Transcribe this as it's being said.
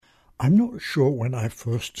I'm not sure when I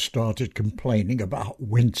first started complaining about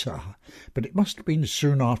winter, but it must have been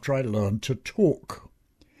soon after I learned to talk.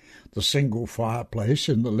 The single fireplace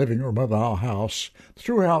in the living room of our house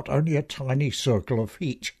threw out only a tiny circle of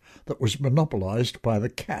heat that was monopolised by the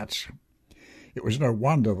cat. It was no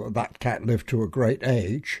wonder that that cat lived to a great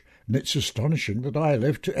age, and it's astonishing that I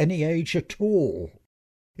lived to any age at all.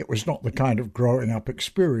 It was not the kind of growing-up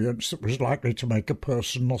experience that was likely to make a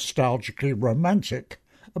person nostalgically romantic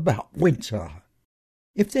about winter.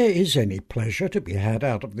 If there is any pleasure to be had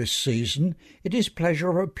out of this season, it is pleasure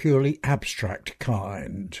of a purely abstract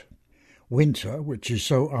kind. Winter, which is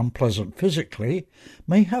so unpleasant physically,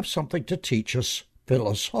 may have something to teach us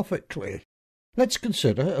philosophically. Let's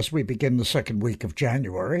consider, as we begin the second week of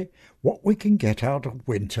January, what we can get out of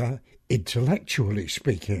winter, intellectually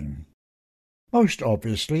speaking. Most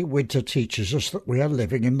obviously, winter teaches us that we are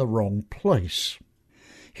living in the wrong place.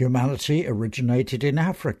 Humanity originated in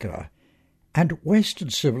Africa, and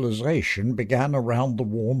Western civilization began around the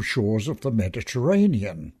warm shores of the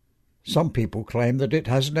Mediterranean. Some people claim that it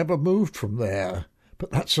has never moved from there,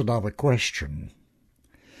 but that's another question.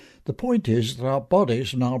 The point is that our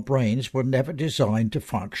bodies and our brains were never designed to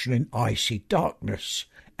function in icy darkness,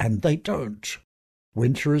 and they don't.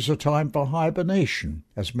 Winter is a time for hibernation,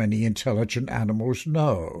 as many intelligent animals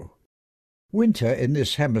know. Winter in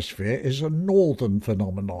this hemisphere is a northern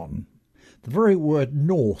phenomenon. The very word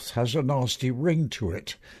north has a nasty ring to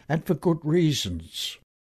it, and for good reasons.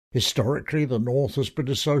 Historically, the north has been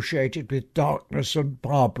associated with darkness and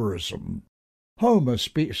barbarism. Homer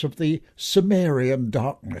speaks of the Cimmerian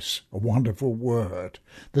darkness, a wonderful word,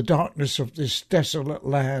 the darkness of this desolate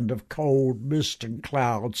land of cold mist and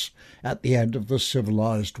clouds at the end of the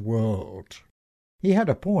civilized world. He had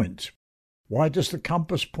a point. Why does the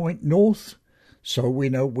compass point north? So we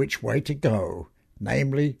know which way to go,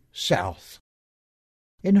 namely south.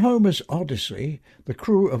 In Homer's Odyssey, the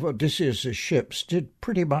crew of Odysseus's ships did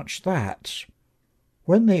pretty much that.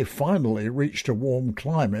 When they finally reached a warm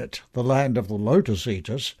climate, the land of the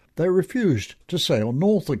lotus-eaters, they refused to sail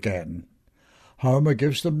north again. Homer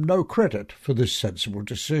gives them no credit for this sensible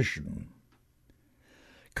decision.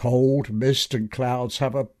 Cold, mist and clouds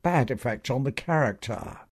have a bad effect on the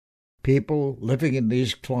character. People living in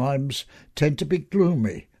these climes tend to be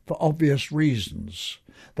gloomy for obvious reasons.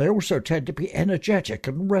 They also tend to be energetic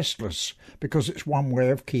and restless because it's one way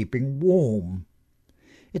of keeping warm.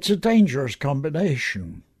 It's a dangerous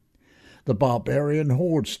combination. The barbarian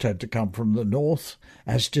hordes tend to come from the north,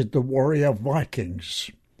 as did the warrior Vikings.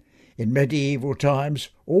 In medieval times,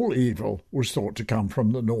 all evil was thought to come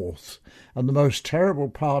from the north, and the most terrible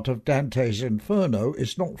part of Dante's Inferno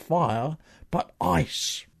is not fire, but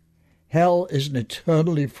ice. Hell is an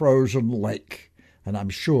eternally frozen lake, and I'm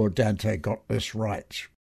sure Dante got this right.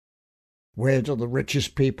 Where do the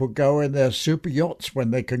richest people go in their super yachts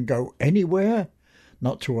when they can go anywhere?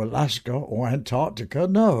 Not to Alaska or Antarctica,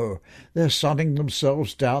 no. They're sunning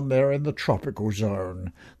themselves down there in the tropical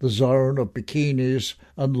zone, the zone of bikinis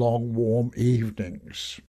and long warm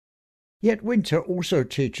evenings. Yet winter also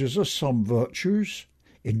teaches us some virtues: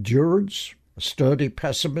 endurance, a sturdy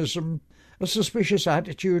pessimism, a suspicious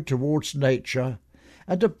attitude towards nature,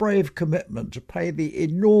 and a brave commitment to pay the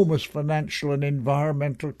enormous financial and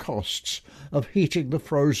environmental costs of heating the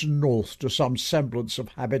frozen north to some semblance of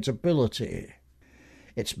habitability.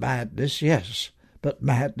 It's madness, yes, but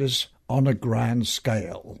madness on a grand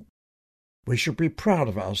scale. We should be proud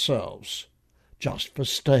of ourselves, just for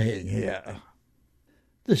staying here.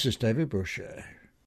 This is David Bouchier.